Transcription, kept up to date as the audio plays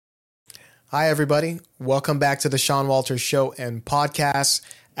Hi, everybody. Welcome back to the Sean Walters Show and Podcast.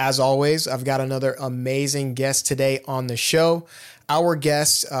 As always, I've got another amazing guest today on the show. Our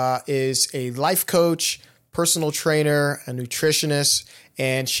guest is a life coach, personal trainer, a nutritionist,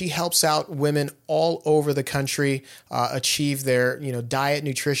 and she helps out women all over the country achieve their, diet,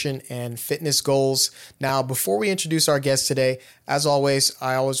 nutrition, and fitness goals. Now, before we introduce our guest today, as always,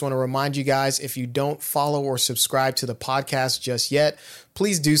 I always want to remind you guys, if you don't follow or subscribe to the podcast just yet,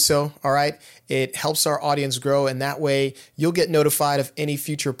 please do so. All right. It helps our audience grow, and that way you'll get notified of any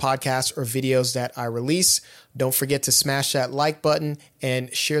future podcasts or videos that I release. Don't forget to smash that like button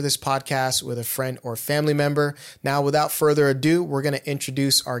and share this podcast with a friend or family member. Now, without further ado, we're going to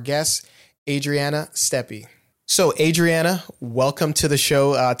introduce our guest, Adriana Steppe. So, Adriana, welcome to the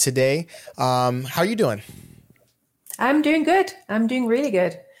show today. How are you doing? I'm doing good. I'm doing really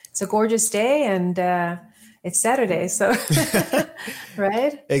good. It's a gorgeous day, and it's Saturday, so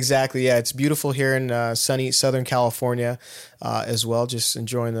right? Exactly. Yeah, it's beautiful here in sunny Southern California as well. Just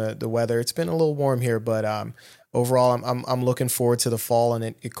enjoying the weather. It's been a little warm here, but overall, I'm looking forward to the fall and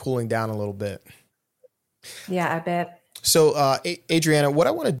it cooling down a little bit. Yeah, I bet. So, Adriana, what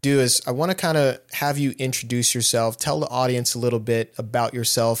I want to do is I want to kind of have you introduce yourself, tell the audience a little bit about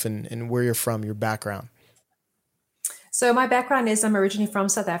yourself and where you're from, your background. So my background is I'm originally from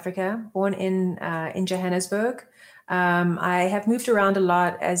South Africa, born in Johannesburg. I have moved around a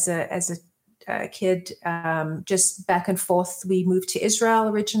lot as a kid, just back and forth. We moved to Israel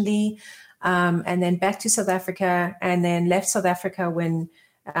originally, and then back to South Africa, and then left South Africa when,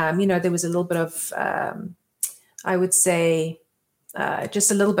 there was a little bit of, I would say,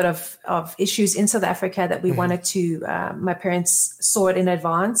 just a little bit of issues in South Africa that we wanted to, my parents saw it in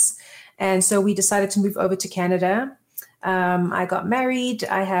advance. And so we decided to move over to Canada. I got married.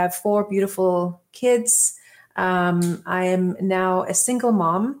 I have 4 beautiful kids. I am now a single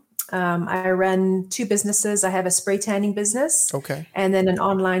mom. I run 2 businesses. I have a spray tanning business, and then an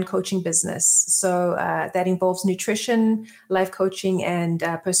online coaching business. So that involves nutrition, life coaching, and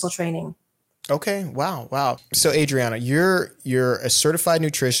personal training. Okay. Wow. So Adriana, you're a certified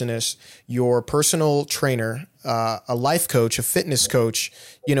nutritionist, you're a personal trainer, a life coach, a fitness coach.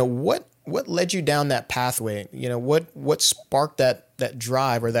 What led you down that pathway? What sparked that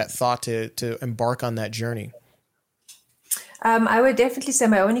drive or that thought to embark on that journey? I would definitely say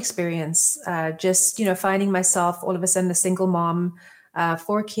my own experience, just, finding myself all of a sudden a single mom,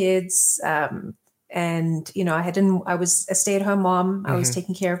 4 kids. And, I was a stay-at-home mom. I was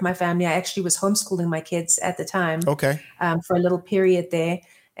taking care of my family. I actually was homeschooling my kids at the time. For a little period there.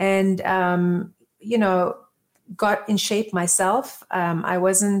 And, got in shape myself. I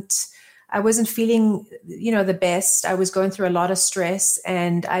wasn't feeling, the best. I was going through a lot of stress,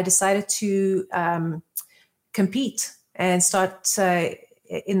 and I decided to compete and start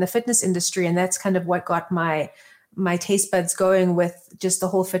in the fitness industry. And that's kind of what got my taste buds going with just the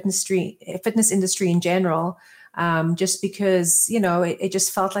whole fitness industry in general. Just because, it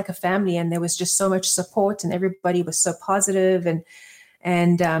just felt like a family, and there was just so much support, and everybody was so positive.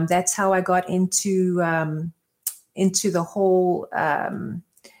 And that's how I got into the whole,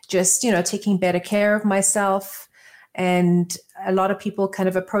 just, taking better care of myself. And a lot of people kind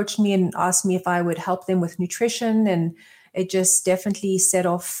of approached me and asked me if I would help them with nutrition. And it just definitely set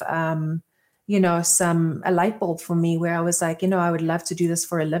off, a light bulb for me, where I was like, I would love to do this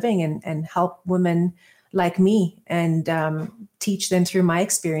for a living and help women like me and teach them through my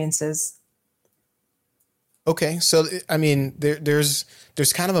experiences. Okay. So, I mean, there's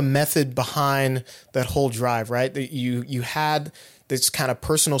kind of a method behind that whole drive, right? That you had this kind of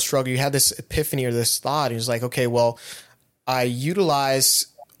personal struggle. You had this epiphany or this thought. And it was like, okay, well, I utilize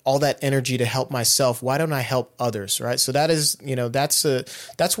all that energy to help myself. Why don't I help others? Right. So that is,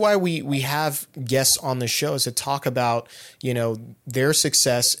 that's why we have guests on the show, is to talk about, their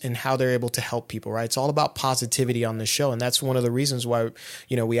success and how they're able to help people. Right. It's all about positivity on the show. And that's one of the reasons why,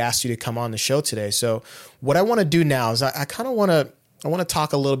 we asked you to come on the show today. So what I want to do now is I kind of want to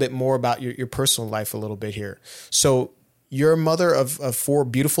talk a little bit more about your personal life a little bit here. So you're a mother of 4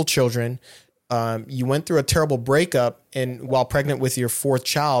 beautiful children. You went through a terrible breakup, and while pregnant with your 4th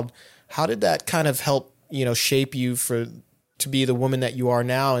child, how did that kind of help, shape you to be the woman that you are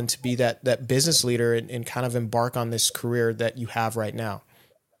now, and to be that business leader and kind of embark on this career that you have right now?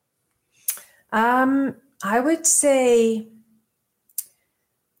 I would say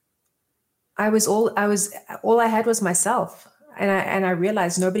all I had was myself, and I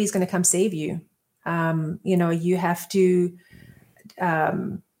realized nobody's going to come save you. You have to,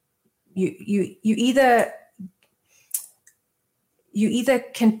 you either you either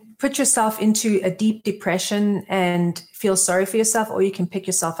can put yourself into a deep depression and feel sorry for yourself, or you can pick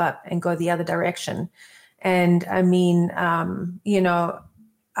yourself up and go the other direction. And I mean,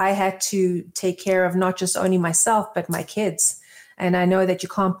 I had to take care of not just only myself, but my kids. And I know that you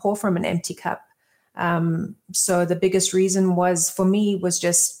can't pour from an empty cup. So the biggest reason for me was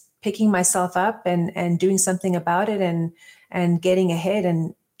just picking myself up and doing something about it and getting ahead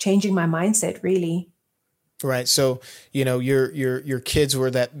and changing my mindset, really. Right. So, your kids were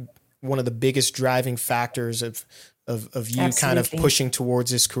that one of the biggest driving factors of you Absolutely. kind of pushing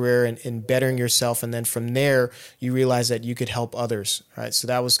towards this career and bettering yourself. And then from there, you realized that you could help others. Right. So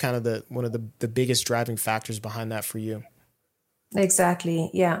that was kind of one of the biggest driving factors behind that for you.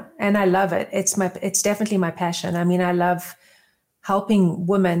 Exactly. Yeah. And I love it. It's definitely my passion. I mean, I love helping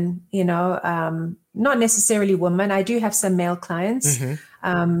women, not necessarily women. I do have some male clients.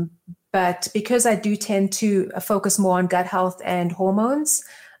 Mm-hmm. But because I do tend to focus more on gut health and hormones,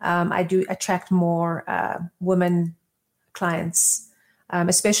 I do attract more women clients,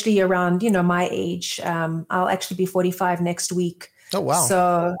 especially around, my age. I'll actually be 45 next week. Oh, wow.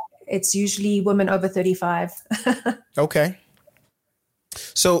 So it's usually women over 35. Okay.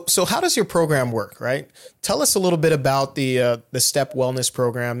 So how does your program work, right? Tell us a little bit about the Steppe Wellness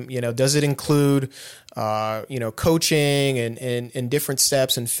Program. Does it include, coaching and different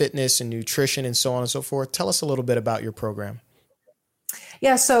steps and fitness and nutrition and so on and so forth? Tell us a little bit about your program.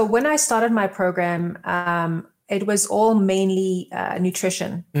 Yeah. So when I started my program, it was all mainly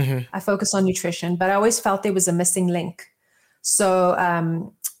nutrition. Mm-hmm. I focused on nutrition, but I always felt there was a missing link.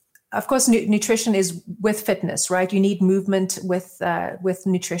 So, of course, nutrition is with fitness, right? You need movement with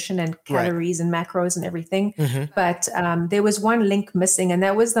nutrition and calories and macros and everything. Mm-hmm. But there was one link missing, and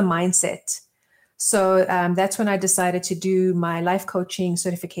that was the mindset. So that's when I decided to do my life coaching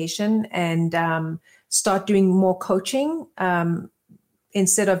certification and start doing more coaching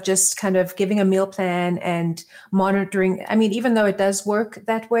instead of just kind of giving a meal plan and monitoring. I mean, even though it does work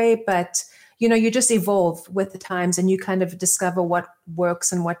that way, but you just evolve with the times and you kind of discover what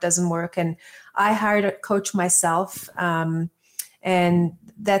works and what doesn't work. And I hired a coach myself. And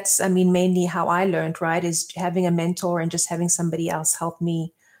that's, mainly how I learned, right, is having a mentor and just having somebody else help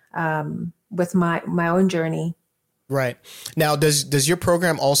me with my own journey. Right. Now, does your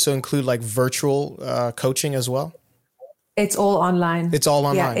program also include like virtual coaching as well? It's all online. It's all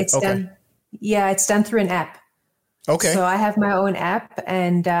online. Yeah, it's done. Yeah, it's done through an app. Okay. So I have my own app,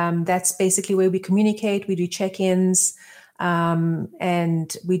 and that's basically where we communicate. We do check-ins,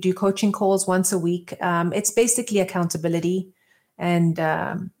 and we do coaching calls once a week. It's basically accountability and,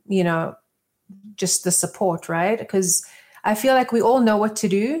 just the support, right? Because I feel like we all know what to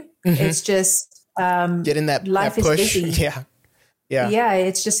do. Mm-hmm. It's just getting that life that push. Is busy. Yeah. Yeah.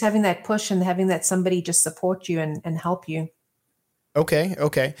 It's just having that push and having that somebody just support you and help you.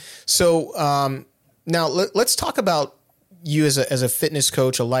 Okay. So, now let's talk about you as a fitness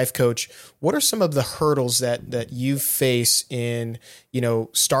coach, a life coach. What are some of the hurdles that you face in,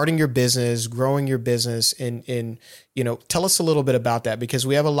 starting your business, growing your business, and tell us a little bit about that, because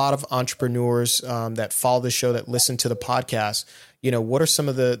we have a lot of entrepreneurs that follow the show, that listen to the podcast. What are some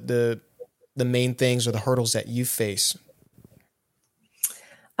of the main things or the hurdles that you face?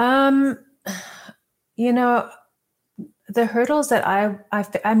 The hurdles that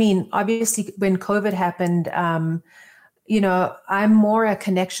obviously when COVID happened, I'm more a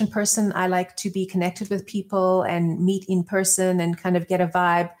connection person. I like to be connected with people and meet in person and kind of get a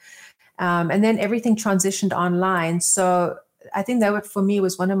vibe. And then everything transitioned online. So I think that for me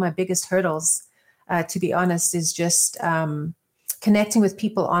was one of my biggest hurdles, to be honest, is just connecting with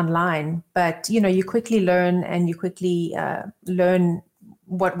people online. But, you quickly learn and you quickly learn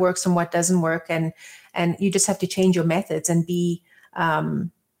what works and what doesn't work. And you just have to change your methods and be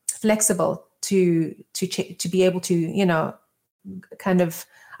flexible to be able to, kind of,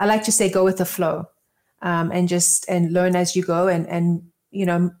 I like to say, go with the flow, and learn as you go and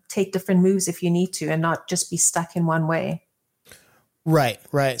take different moves if you need to, and not just be stuck in one way.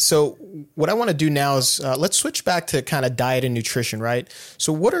 Right. So what I want to do now is let's switch back to kind of diet and nutrition, right?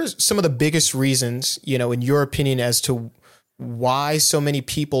 So what are some of the biggest reasons, in your opinion, as to why so many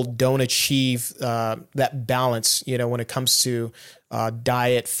people don't achieve that balance, when it comes to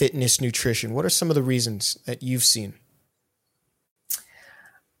diet, fitness, nutrition? What are some of the reasons that you've seen?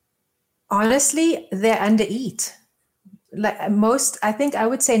 Honestly, they're undereat. I think I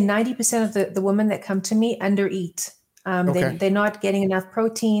would say 90% of the women that come to me undereat. They're not getting enough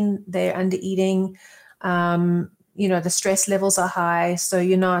protein. They're undereating. The stress levels are high. So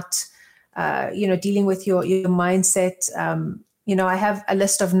you're not, dealing with your mindset. I have a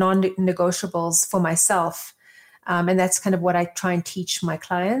list of non-negotiables for myself. And that's kind of what I try and teach my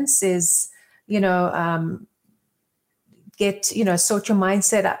clients is, sort your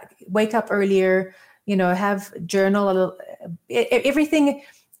mindset, wake up earlier, have journal a little, everything.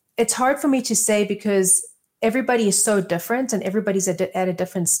 It's hard for me to say because everybody is so different and everybody's at a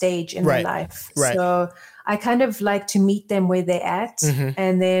different stage in their life. Right. So I kind of like to meet them where they're at. Mm-hmm.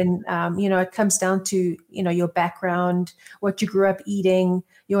 And then, it comes down to, your background, what you grew up eating,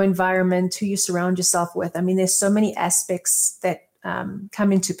 your environment, who you surround yourself with. I mean, there's so many aspects that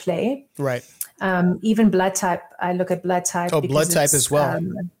come into play. Right. Even blood type, I look at blood type. Oh, blood type as well.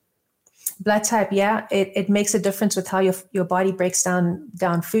 Blood type, yeah, it makes a difference with how your body breaks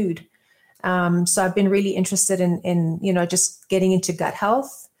down food. So I've been really interested in just getting into gut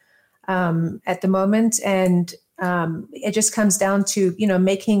health at the moment, and it just comes down to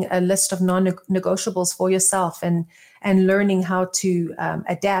making a list of non-negotiables for yourself and learning how to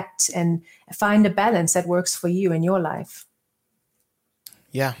adapt and find a balance that works for you in your life.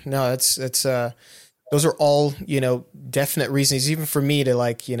 Yeah, no, that's those are all, definite reasons, even for me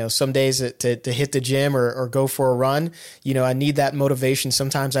to some days to hit the gym or go for a run. I need that motivation.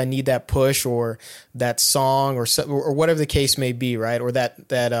 Sometimes I need that push or that song or whatever the case may be. Right. Or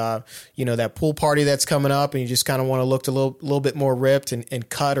that pool party that's coming up and you just kind of want to look a little bit more ripped and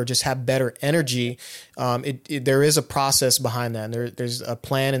cut or just have better energy. There is a process behind that. And there's a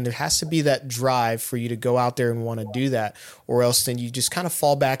plan and there has to be that drive for you to go out there and want to do that, or else then you just kind of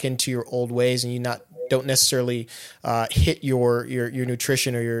fall back into your old ways and don't necessarily hit your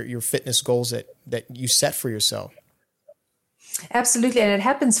nutrition or your fitness goals that you set for yourself. Absolutely. And it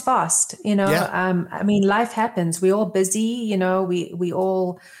happens fast, Yeah. I mean, life happens. We're all busy, we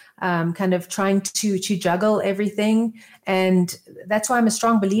all kind of trying to juggle everything. And that's why I'm a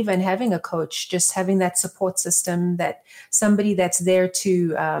strong believer in having a coach, just having that support system, that somebody that's there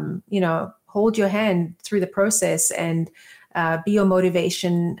to, hold your hand through the process and be your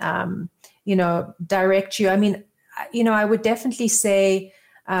motivation, direct you. I mean, I would definitely say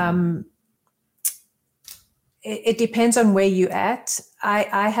it depends on where you're at.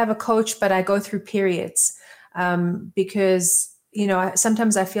 I have a coach, but I go through periods because,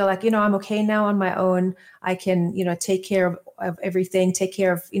 sometimes I feel like, I'm okay now on my own. I can, take care of everything, take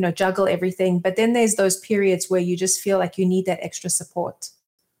care of, juggle everything. But then there's those periods where you just feel like you need that extra support.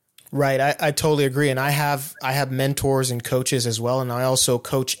 Right. I totally agree. And I have mentors and coaches as well. And I also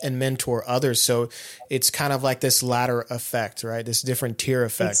coach and mentor others. So it's kind of like this ladder effect, right? This different tier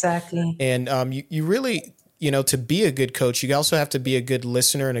effect. Exactly. And you really, to be a good coach, you also have to be a good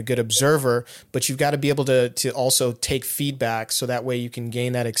listener and a good observer, but you've got to be able to also take feedback so that way you can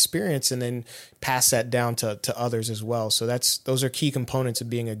gain that experience and then pass that down to others as well. So those are key components of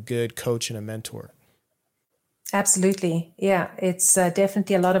being a good coach and a mentor. Absolutely. Yeah. It's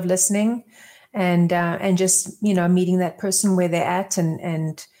definitely a lot of listening and just, meeting that person where they're at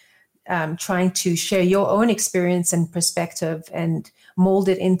and trying to share your own experience and perspective and mold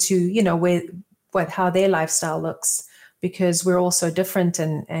it into, how their lifestyle looks, because we're all so different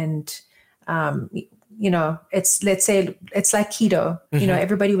and let's say it's like keto, Mm-hmm.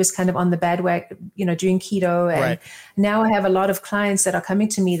 Everybody was kind of on the bandwagon, doing keto. And now I have a lot of clients that are coming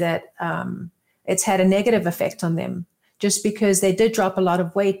to me that, it's had a negative effect on them just because they did drop a lot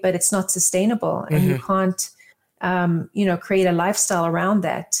of weight, but it's not sustainable. And you can't, create a lifestyle around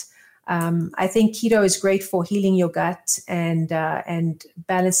that. I think keto is great for healing your gut and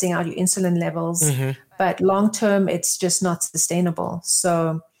balancing out your insulin levels, but long-term, it's just not sustainable.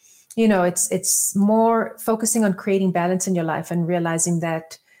 So, it's more focusing on creating balance in your life and realizing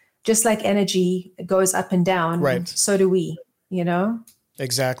that just like energy goes up and down, so do we,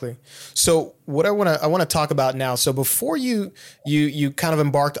 Exactly. So what I want to talk about now. So before you kind of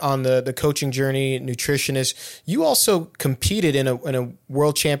embarked on the coaching journey, nutritionist, you also competed in a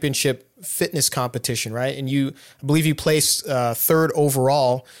world championship fitness competition, right? And I believe you placed third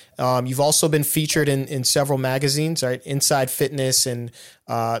overall. You've also been featured in several magazines, right? Inside Fitness and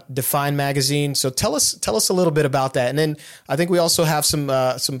Define magazine. So tell us a little bit about that. And then I think we also have some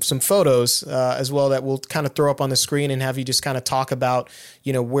photos as well that we'll kind of throw up on the screen and have you just kind of talk about,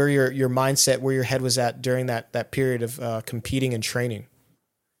 where your mindset, where your head was at during that period of competing and training.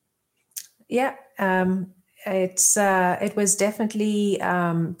 Yeah. It was definitely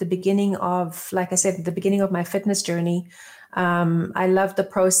the beginning of, like I said, the beginning of my fitness journey. I love the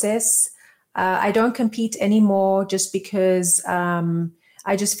process. I don't compete anymore just because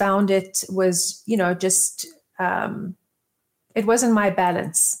I just found it was, it wasn't my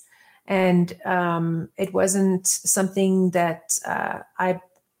balance. And it wasn't something that I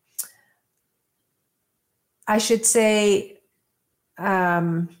should say,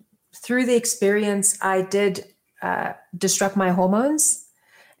 through the experience, I did disrupt my hormones.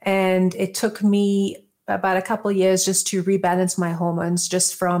 And it took me about a couple of years just to rebalance my hormones,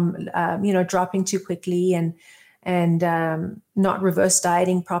 just from dropping too quickly and not reverse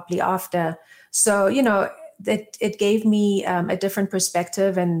dieting properly after. So it gave me a different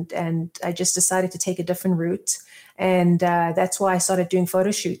perspective, and I just decided to take a different route. And that's why I started doing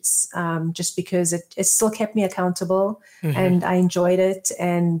photo shoots, just because it still kept me accountable, and I enjoyed it.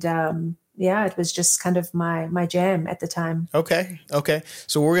 And it was just kind of my jam at the time. Okay.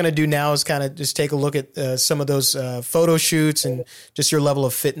 So what we're going to do now is kind of just take a look at some of those photo shoots and just your level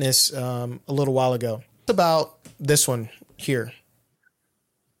of fitness a little while ago. What about this one here?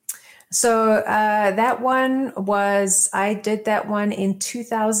 So that one I did that one in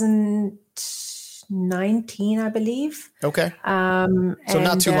 2019, I believe. Okay. So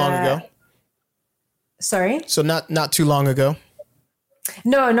not too long ago. Sorry? So not too long ago.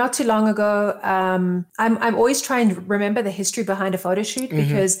 No, not too long ago. I'm always trying to remember the history behind a photo shoot,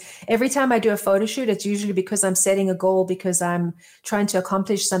 because every time I do a photo shoot, it's usually because I'm setting a goal, because I'm trying to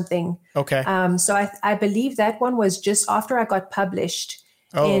accomplish something. Okay. So I believe that one was just after I got published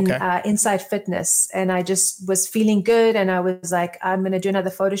in Inside Fitness, and I just was feeling good, and I was like, I'm going to do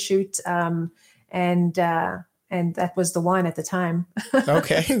another photo shoot, and that was the one at the time.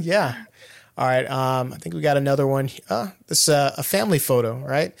 Okay. Yeah. All right. I think we got another one. This a family photo,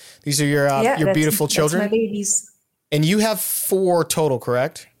 right? These are your beautiful children. That's my babies. And you have 4 total,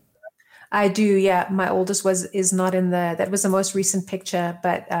 correct? I do. Yeah. My oldest is not in that was the most recent picture,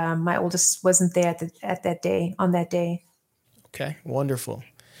 but my oldest wasn't there on that day. Okay. Wonderful.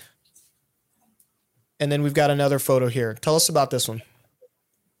 And then we've got another photo here. Tell us about this one.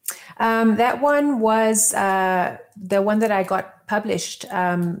 That one was the one that I got published.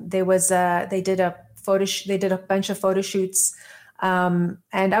 They did a bunch of photo shoots, and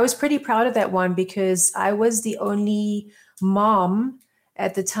I was pretty proud of that one, because I was the only mom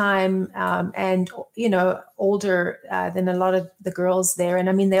at the time, and older than a lot of the girls there. And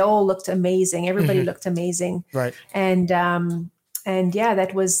I mean, they all looked amazing. Everybody looked amazing, right? And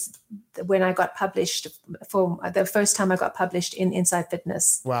that was when I got published, for the first time I got published in Inside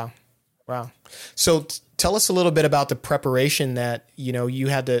Fitness. Wow. So tell us a little bit about the preparation that, you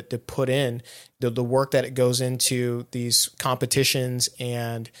had to put in, the work that it goes into these competitions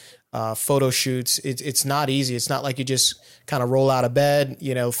and photo shoots. It's not easy. It's not like you just kind of roll out of bed,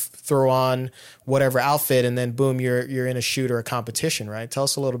 throw on whatever outfit, and then boom, you're in a shoot or a competition, right? Tell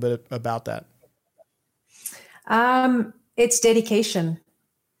us a little bit about that. It's dedication.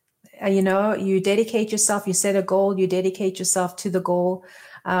 You dedicate yourself, you set a goal, you dedicate yourself to the goal,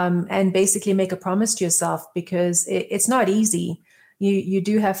 and basically make a promise to yourself, because it's not easy. You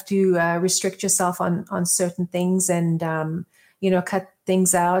do have to restrict yourself on certain things, and cut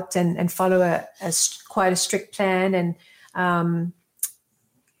things out, and follow quite a strict plan, and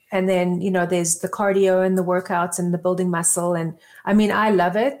then there's the cardio and the workouts and the building muscle. And I mean, I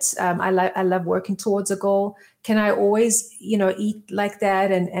love it. I love working towards a goal. Can I always eat like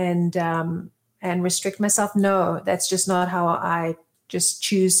that and restrict myself? No, that's just not how I just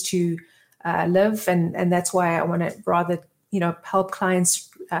choose to live, and that's why I want to rather help clients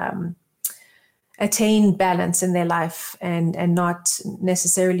attain balance in their life, and not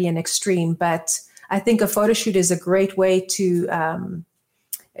necessarily an extreme. But I think a photo shoot is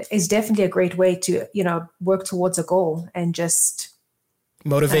definitely a great way to work towards a goal and just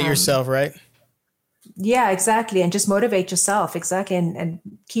motivate yourself, right? Yeah, exactly. And just motivate yourself. Exactly. And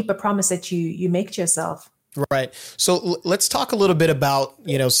keep a promise that you make to yourself. Right. So let's talk a little bit about,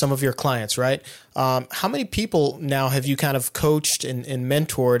 some of your clients, right? How many people now have you kind of coached and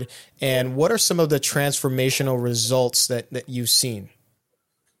mentored, and what are some of the transformational results that you've seen?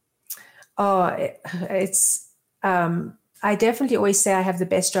 Oh, it's, I definitely always say I have the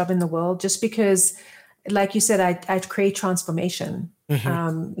best job in the world, just because, like you said, I create transformation.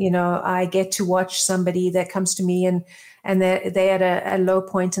 I get to watch somebody that comes to me and they're at a low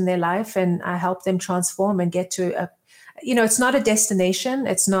point in their life, and I help them transform and get to it's not a destination.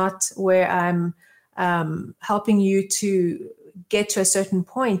 It's not where I'm helping you to get to a certain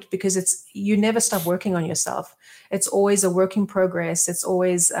point, because you never stop working on yourself. It's always a work in progress. It's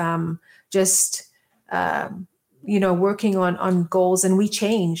always working on goals, and we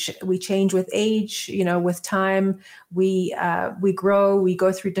change with age, with time, we grow, we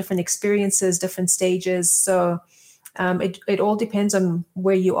go through different experiences, different stages. So it all depends on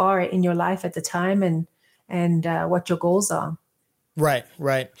where you are in your life at the time, and what your goals are.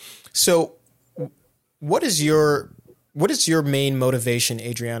 Right. So what is your What is your main motivation,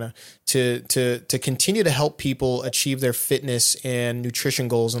 Adriana, to continue to help people achieve their fitness and nutrition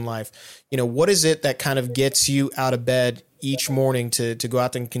goals in life? What is it that kind of gets you out of bed each morning to go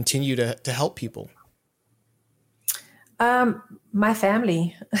out and continue to help people? My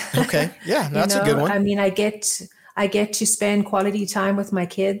family. Okay. Yeah, that's a good one. I mean, I get to spend quality time with my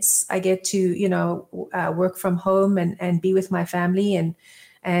kids. I get to, work from home and be with my family.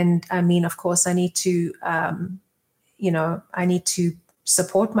 And I mean, of course, I need to, I need to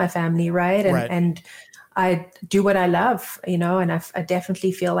support my family, right? And I do what I love, and I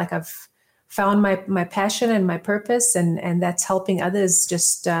definitely feel like I've found my passion and my purpose, and that's helping others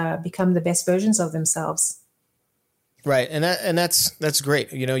just become the best versions of themselves. Right. And that's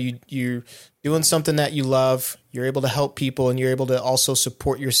great. You're doing something that you love, you're able to help people, and you're able to also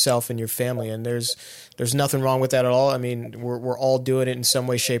support yourself and your family. And there's nothing wrong with that at all. I mean, we're all doing it in some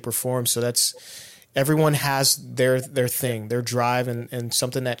way, shape, or form. So everyone has their thing, their drive, and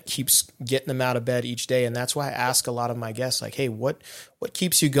something that keeps getting them out of bed each day. And that's why I ask a lot of my guests, like, hey, what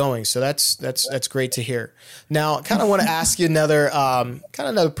keeps you going? So that's great to hear. Now, I kind of want to ask you another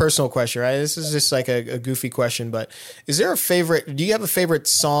personal question, right? This is just like a goofy question, but do you have a favorite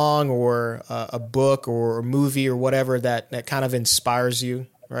song or a book or a movie or whatever that kind of inspires you,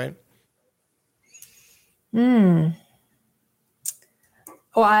 right?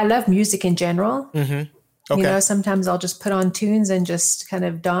 Well, I love music in general. Mm-hmm. Okay. Sometimes I'll just put on tunes and just kind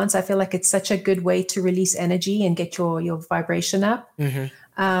of dance. I feel like it's such a good way to release energy and get your vibration up.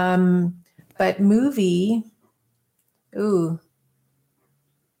 Mm-hmm. But movie, I'll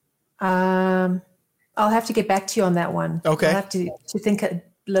have to get back to you on that one. Okay. I'll have to think a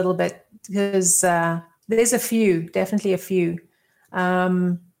little bit because there's definitely a few.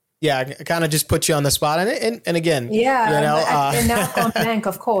 Yeah, I kind of just put you on the spot, and again, yeah, and now I've gone blank,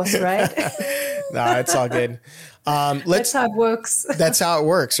 of course, right? No, it's all good. That's how it works. That's how it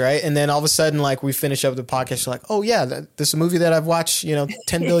works, right? And then all of a sudden, like we finish up the podcast, you're like, oh yeah, this is a movie that I've watched,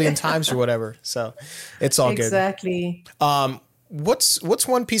 10 billion times or whatever. So it's all good. Exactly. What's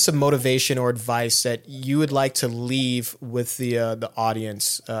one piece of motivation or advice that you would like to leave with the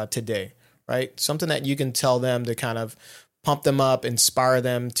audience today, right? Something that you can tell them to kind of pump them up, inspire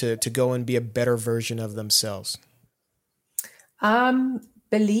them to go and be a better version of themselves.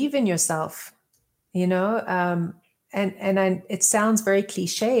 Believe in yourself, and it sounds very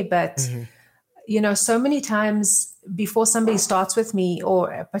cliche, but Mm-hmm. So many times before somebody starts with me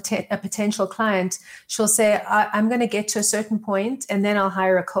or a potential client, she'll say, I'm going to get to a certain point and then I'll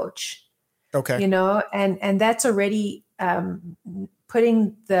hire a coach. Okay. And that's already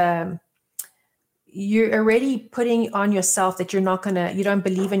you're already putting on yourself that you don't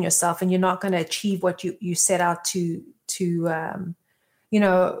believe in yourself and you're not going to achieve what you set out to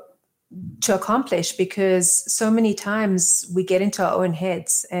accomplish, because so many times we get into our own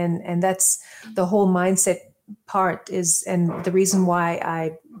heads, and that's the whole mindset part and the reason why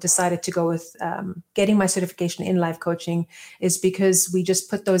I decided to go with getting my certification in life coaching is because we just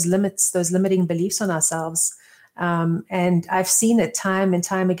put those limiting beliefs on ourselves. And I've seen it time and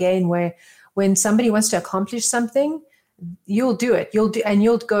time again where when somebody wants to accomplish something, you'll do it. You'll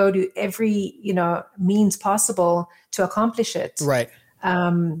go to every, means possible to accomplish it. Right.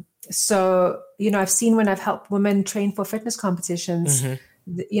 So, I've seen when I've helped women train for fitness competitions, Mm-hmm.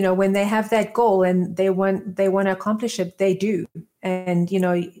 When they have that goal and they want to accomplish it, they do. And,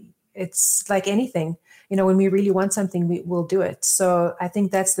 it's like anything, when we really want something, we'll do it. So I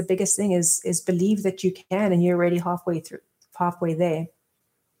think that's the biggest thing is believe that you can, and you're already halfway there.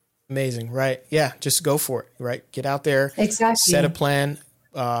 Amazing. Right. Yeah. Just go for it. Right. Get out there, exactly. Set a plan,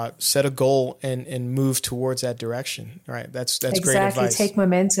 set a goal and move towards that direction. Right. That's great advice. Take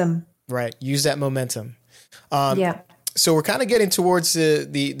momentum. Right. Use that momentum. Yeah. So we're kind of getting towards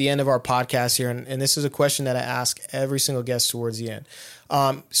the end of our podcast here. And this is a question that I ask every single guest towards the end.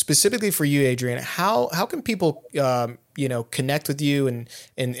 Specifically for you, Adriana, how can people, connect with you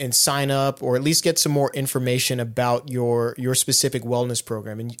and sign up, or at least get some more information about your specific wellness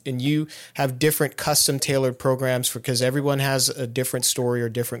program? And you have different custom tailored programs because everyone has a different story or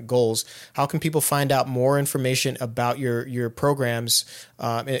different goals. How can people find out more information about your programs,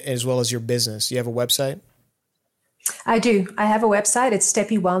 as well as your business? You have a website? I do. I have a website. It's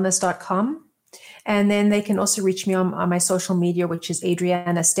steppewellness.com. And then they can also reach me on my social media, which is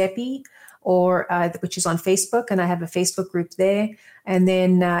Adriana Steppe, or which is on Facebook. And I have a Facebook group there. And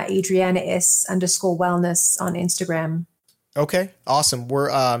then Adriana S_wellness on Instagram. Okay, awesome.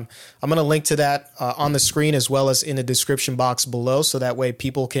 I'm going to link to that on the screen as well as in the description box below. So that way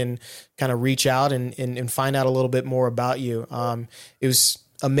people can kind of reach out and find out a little bit more about you. It was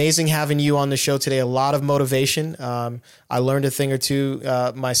amazing having you on the show today. A lot of motivation. I learned a thing or two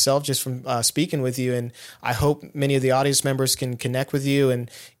myself just from speaking with you, and I hope many of the audience members can connect with you. And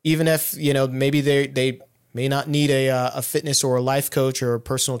even if, maybe they may not need a fitness or a life coach or a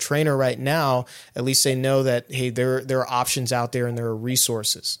personal trainer right now, at least they know that, hey, there are options out there and there are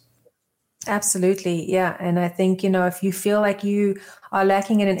resources. Absolutely. Yeah. And I think, if you feel like you are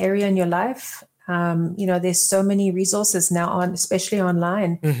lacking in an area in your life, there's so many resources now especially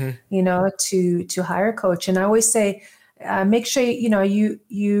online, to hire a coach. And I always say, make sure,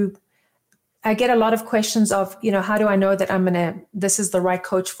 I get a lot of questions of, how do I know that this is the right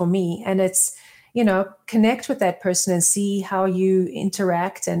coach for me? And it's, connect with that person and see how you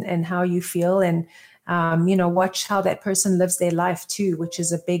interact and how you feel, and, watch how that person lives their life too, which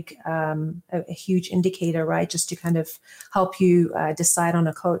is a huge indicator, right? Just to kind of help you decide on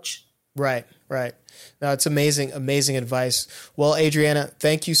a coach. Right. No, it's amazing advice. Well, Adriana,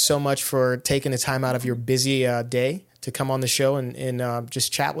 thank you so much for taking the time out of your busy day to come on the show and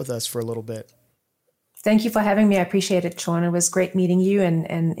just chat with us for a little bit. Thank you for having me. I appreciate it, Sean. It was great meeting you and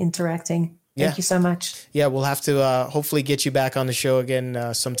interacting. Thank you so much. Yeah, we'll have to hopefully get you back on the show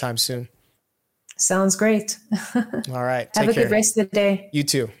again sometime soon. Sounds great. All right. Have a good rest of the day. You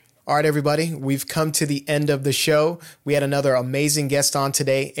too. All right, everybody, we've come to the end of the show. We had another amazing guest on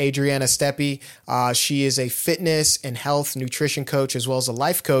today, Adriana Steppe. She is a fitness and health nutrition coach, as well as a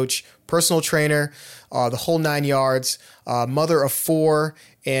life coach, personal trainer, the whole 9 yards, mother of 4,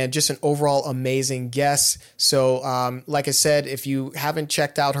 and just an overall amazing guest. So like I said, if you haven't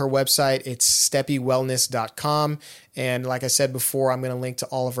checked out her website, it's steppewellness.com. And like I said before, I'm going to link to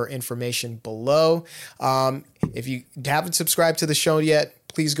all of her information below. If you haven't subscribed to the show yet,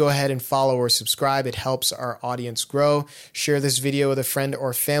 please go ahead and follow or subscribe. It helps our audience grow. Share this video with a friend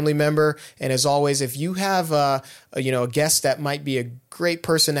or family member. And as always, if you have a guest that might be a great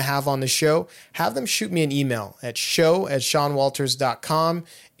person to have on the show, have them shoot me an email at show@seanwalters.com.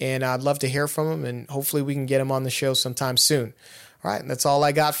 And I'd love to hear from them, and hopefully we can get them on the show sometime soon. All right, that's all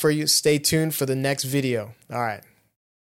I got for you. Stay tuned for the next video. All right.